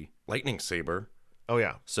had the lightning saber. Oh,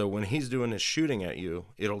 yeah. So when he's doing his shooting at you,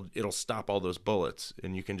 it'll stop all those bullets,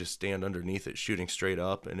 and you can just stand underneath it shooting straight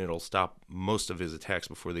up, and it'll stop most of his attacks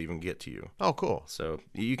before they even get to you. Oh, cool. So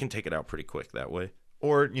you can take it out pretty quick that way.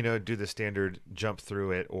 Or, do the standard jump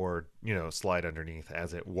through it or, slide underneath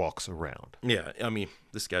as it walks around. Yeah, I mean,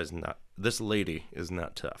 this lady is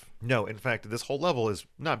not tough. No, in fact, this whole level is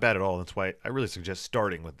not bad at all. That's why I really suggest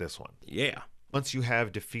starting with this one. Yeah. Once you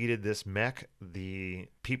have defeated this mech, the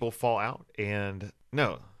people fall out and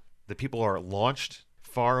the people are launched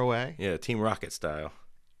far away. Yeah, Team Rocket style.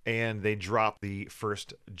 And they drop the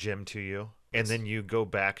first gem to you. And then you go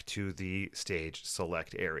back to the stage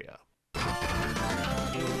select area.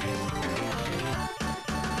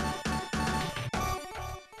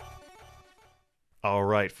 All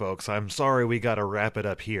right, folks, I'm sorry we got to wrap it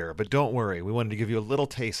up here, but don't worry. We wanted to give you a little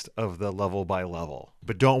taste of the level by level.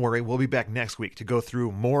 But don't worry, we'll be back next week to go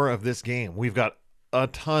through more of this game. We've got a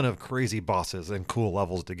ton of crazy bosses and cool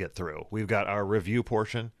levels to get through. We've got our review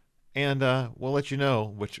portion, and we'll let you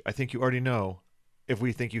know, which I think you already know, if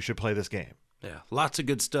we think you should play this game. Yeah, lots of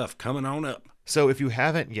good stuff coming on up. So if you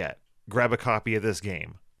haven't yet, grab a copy of this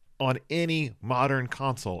game on any modern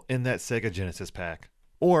console in that Sega Genesis pack,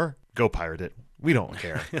 or go pirate it. We don't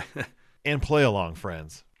care. And play along,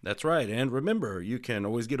 friends. That's right. And remember, you can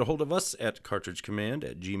always get a hold of us at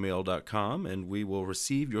cartridgecommand@gmail.com, and we will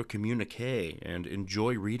receive your communique and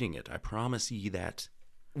enjoy reading it. I promise ye that.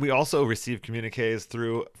 We also receive communiques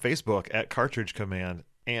through Facebook at Cartridge Command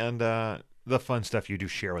and the fun stuff you do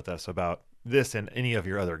share with us about this and any of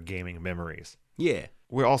your other gaming memories. Yeah.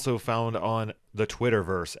 We're also found on the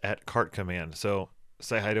Twitterverse at Cart Command, so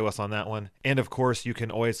say hi to us on that one. And of course, you can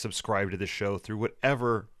always subscribe to the show through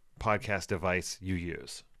whatever podcast device you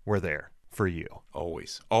use. We're there for you.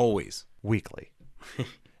 Always. Always. Weekly.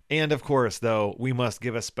 And of course, though, we must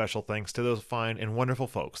give a special thanks to those fine and wonderful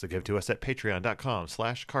folks that give to us at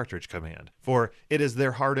patreon.com/Cartridge Command. For it is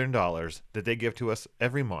their hard-earned dollars that they give to us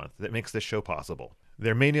every month that makes this show possible.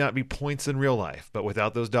 There may not be points in real life, but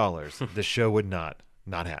without those dollars, this show would not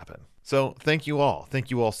happen. So thank you all. Thank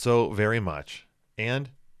you all so very much. And,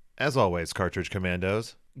 as always, Cartridge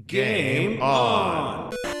Commandos, Game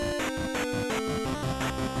on!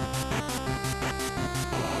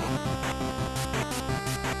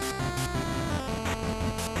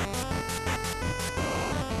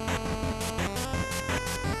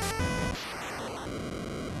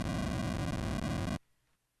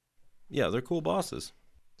 Yeah, they're cool bosses.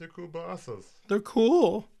 They're cool bosses. They're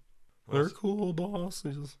cool. They're cool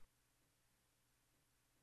bosses.